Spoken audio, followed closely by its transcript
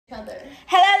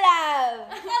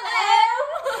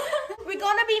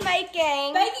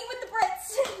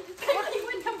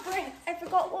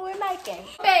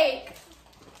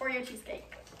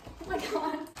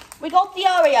got the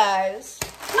Oreos.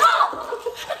 No!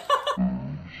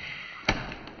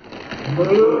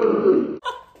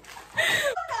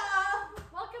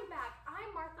 Welcome back. I'm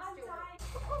Martha Stewart.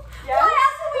 Yes? Why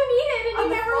else have we needed and you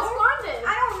never responded?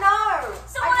 I don't know.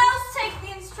 Someone else take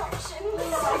the instructions.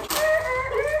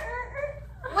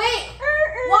 Wait,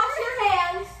 wash your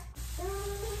hands.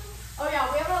 Oh yeah,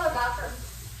 we have another bathroom.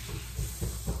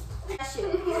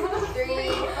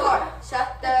 3, 4, shut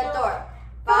the door.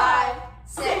 5,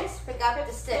 6, pick up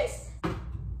the sticks.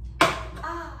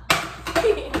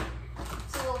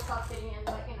 It's a little tough getting in,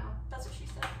 but you know, that's what she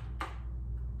said.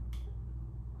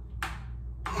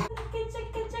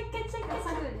 That's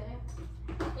not good,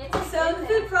 it's So the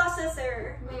food processor.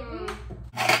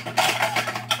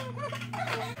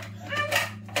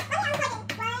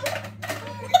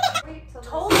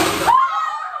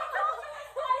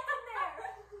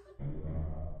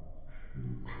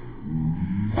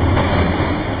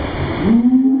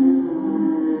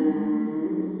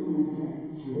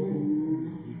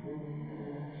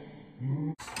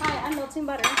 Hi, I'm melting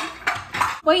butter.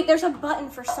 Wait, there's a button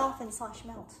for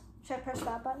soften/melt. Should I press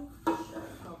that button?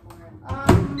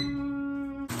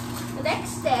 The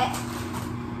next step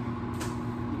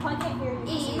I can't hear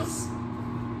you. is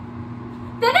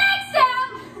the next step!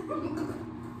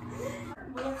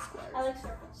 I like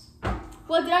circles.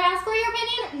 Well, did I ask for your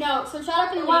opinion? No, so shut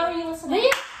up and Why leave. were you listening?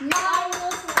 Leave Why my are you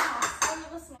listening? Why are you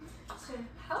listening?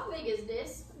 How big is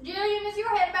this? Jillian, is your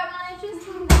head about 9 inches?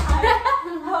 I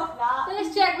hope not.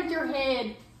 Let's check with your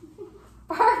head.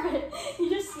 Perfect. You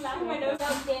just smacked my nose. No,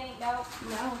 Danny, no.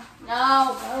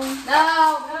 no.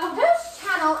 Whose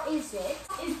channel is it?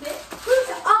 Whose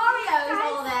Oreos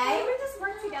all day? we just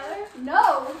work together?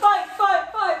 No. Fight.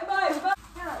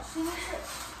 Yeah, she makes it.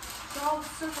 They're all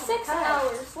circle 6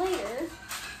 hours later.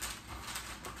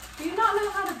 Do you not know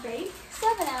how to bake?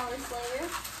 7 hours later.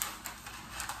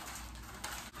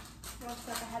 One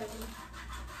step ahead of me.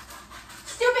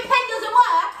 Stupid pen doesn't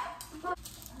work! I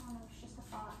don't know, it's just a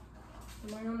thought.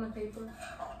 Am I on the paper?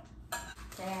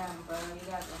 Damn, bro, you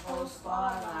got the whole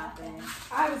squad laughing.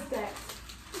 I was dead.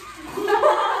 You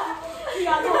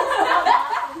got the whole spell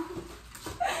laughing.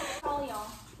 Call y'all.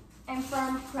 And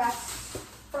firm press.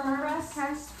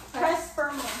 Press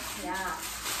firmly. Yeah.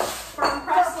 Firm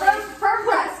Presley. Firm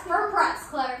press,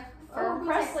 Claire. Firm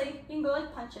Presley. You can go like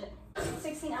punch it.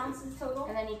 16 ounces total.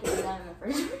 And then you can do that in the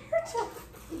fridge.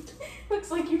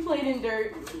 Looks like you played in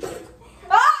dirt.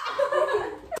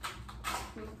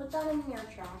 Put that in your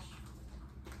trash.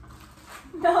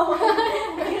 No.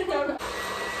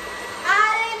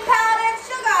 Adding powdered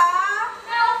sugar.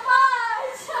 How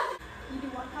much? You do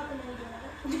 1 cup and then you do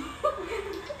another.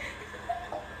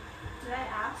 Did I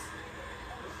ask?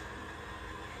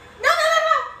 No.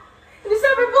 It's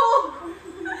never full.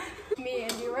 Me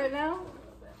and you right now.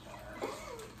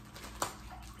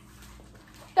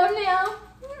 Thumbnail.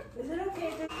 Is it okay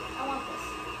if I want this?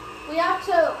 We have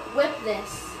to whip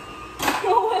this.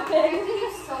 Go with it. We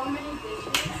use so many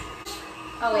dishes.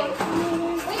 Oh, wait.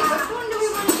 Wait, which one do we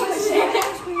want to use?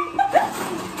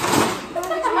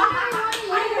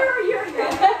 I knew you're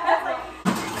good.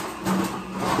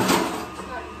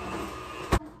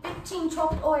 15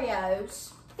 chopped Oreos.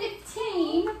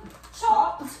 15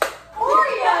 chopped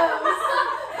Oreos.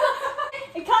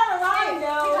 It kind of rhymed You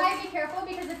though. gotta be careful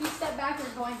because if you step back,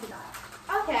 you're going to die.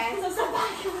 Okay. So step back.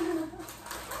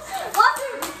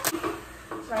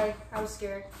 Sorry, I was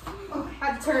scared. I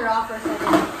had to turn it off for a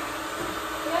second.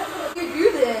 You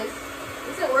do this.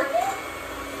 Is it working?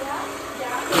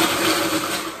 Yeah.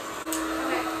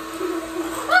 Okay.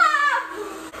 Ah!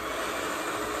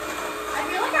 I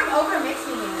feel like I'm over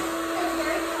mixing it. It's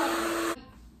very fun.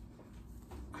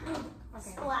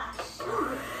 Okay. Splash.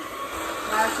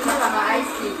 Wow, she's on my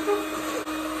ice tea.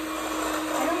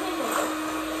 I don't think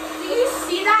it Do you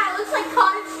see that? It looks like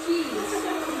cottage cheese.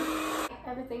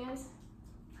 Everything is.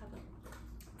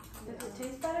 Does it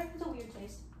taste better? It's a weird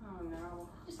taste. Oh no.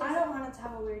 I don't want it to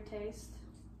have a weird taste.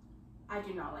 I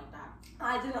do not like that.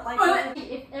 I didn't like it.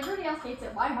 If everybody else hates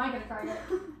it, why am I gonna try it?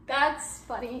 That's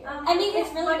funny. I mean,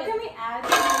 it's really good. Can we add?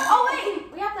 Oh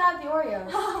wait! We have to have the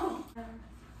Oreos. Oh.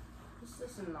 This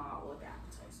does not look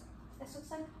appetizing. This looks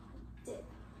like dip.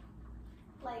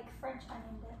 Like French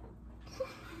onion dip.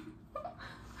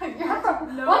 What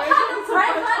kind of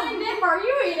French onion dip are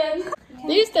you eating?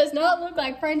 This does not look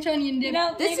like French onion dip.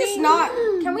 No, This is not.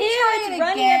 Can we try it it's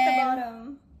running again? at the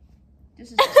bottom. This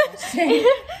is disgusting.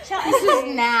 This This is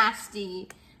nasty.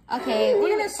 Okay, we're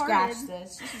gonna scratch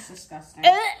this. This is disgusting.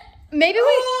 Maybe we.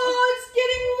 Oh, it's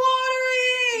getting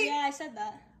watery. Yeah, I said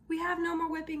that. We have no more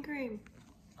whipping cream.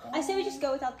 I say we just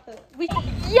go without the. We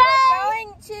Yay!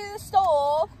 Going to the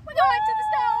store. We're going to the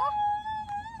store.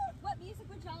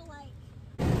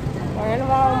 in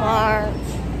Walmart.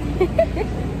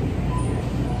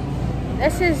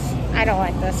 This is, I don't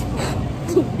like this.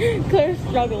 Claire's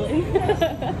struggling.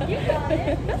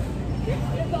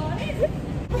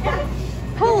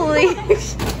 Holy.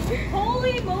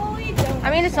 Holy moly.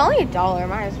 I mean, it's only $1,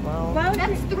 might as well.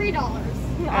 That's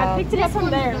 $3. I picked it up from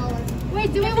there.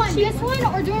 Wait, do we want this one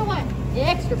or do we want the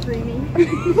extra premium? We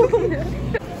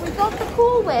got the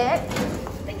Cool Whip.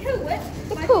 The Cool Whip?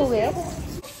 The Cool Whip.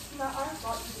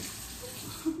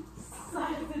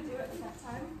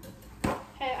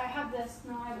 Hey, I have this.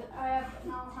 No, I have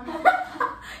no honey.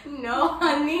 No,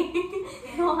 honey.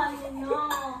 No, honey, no.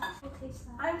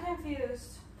 I'm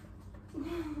confused.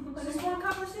 Is this 1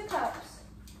 cup or 2 cups?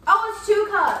 Oh, it's 2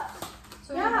 cups.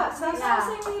 So Yeah, so that's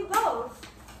saying we need both.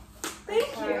 Thank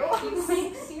you. You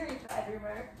make Siri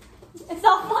everywhere. It's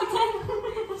all plugged in.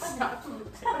 It's not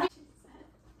plugged in.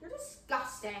 You're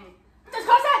disgusting.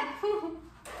 Disgusting!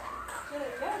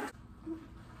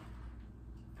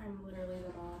 I'm literally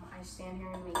the mom. I stand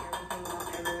here and make everything while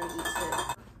everyone eats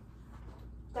it.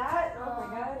 That, oh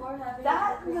my god.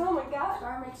 That, oh my god.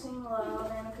 Start mixing low,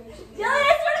 then okay. Dylan,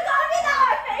 I swear to God, be that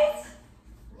our face!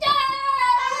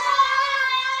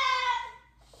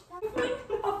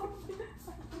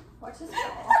 What's this called?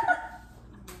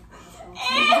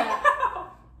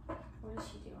 What is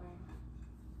she doing?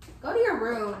 Go to your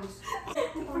rooms. I'm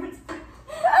putting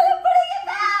it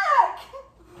back!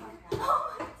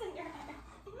 Oh, it's in your hair.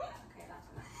 Okay, that's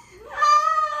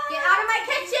enough. Get out of my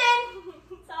kitchen!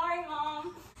 Sorry, Mom.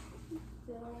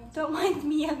 Don't mind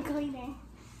me, I'm cleaning.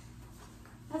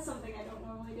 That's something I don't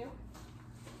normally do.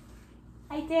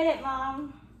 I did it,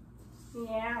 Mom.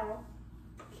 Meow.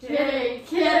 Kidding.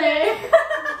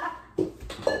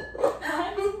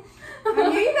 I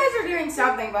knew you guys were doing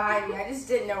something behind me. I just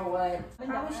didn't know what.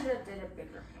 Probably should have did a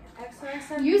bigger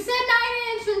hand. You said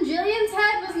 9 inch and Jillian's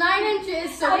head was 9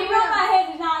 inches. So How do you know my head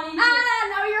is 9 inches?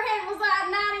 no, your head was like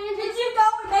 9 inches. Did you go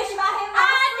and measure my head?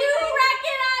 I do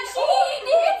reckon I She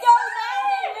did go back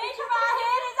and measure my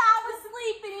head as I was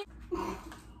sleeping.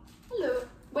 Hello.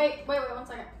 Wait, 1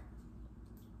 second.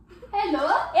 Hello.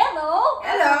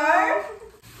 Hello.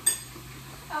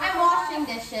 I'm washing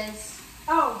dishes.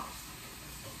 Oh.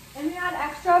 And we had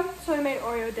extra, so we made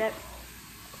Oreo dip.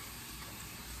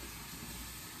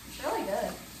 It's really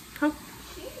good.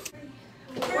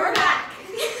 We're back.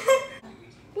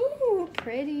 Ooh,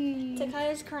 pretty.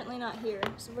 Takaya's currently not here,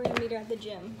 so we're gonna meet her at the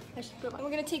gym. And we're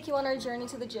gonna take you on our journey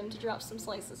to the gym to drop some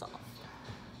slices off.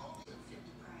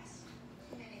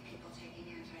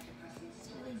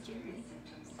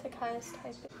 Takaya's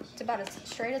typing. It's about as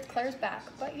straight as Claire's back,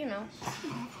 but you know.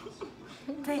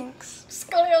 Thanks.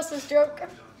 Scoliosis joke.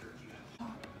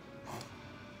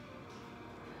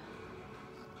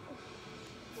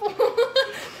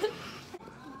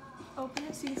 Open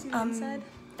it so you can see the inside.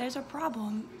 There's a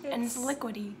problem, and it's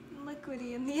liquidy.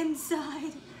 Liquidy in the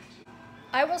inside.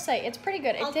 I will say, it's pretty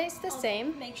good. It tastes the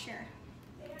same. Make sure.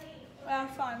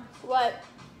 Fun. What?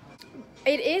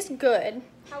 It is good.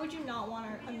 How would you not want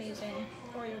our amazing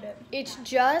Oreo dip? It's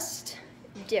just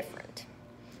different.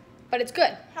 But it's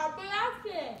good. Happy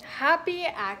accident. Happy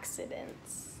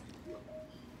accidents.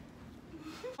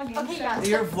 Okay, yeah.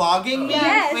 You're vlogging me?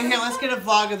 Yes. Wait, here, let's get a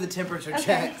vlog of the temperature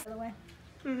check.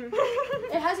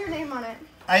 It has your name on it.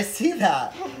 I see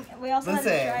that. We also had to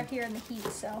Listen. drive here in the heat,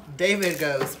 so. David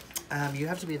goes, you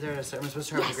have to be there at a certain, am I supposed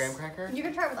to try with the graham cracker? You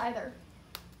can try it with either.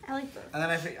 I like both. And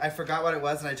then I forgot what it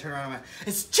was, and I turned around and went,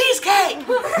 it's cheesecake!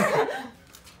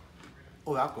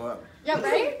 Oh, that's good. Yeah,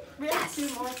 right? Yes.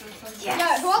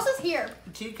 Yeah, who else is here?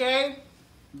 TK,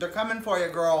 they're coming for you,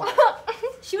 girl.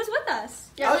 She was with us.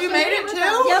 Yeah, Oh, you made it too?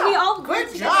 Yeah, we all Good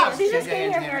went job. together. She's just TK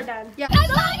getting and her hair Tanner. done. Yeah. As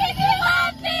long as you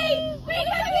love me, we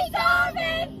can be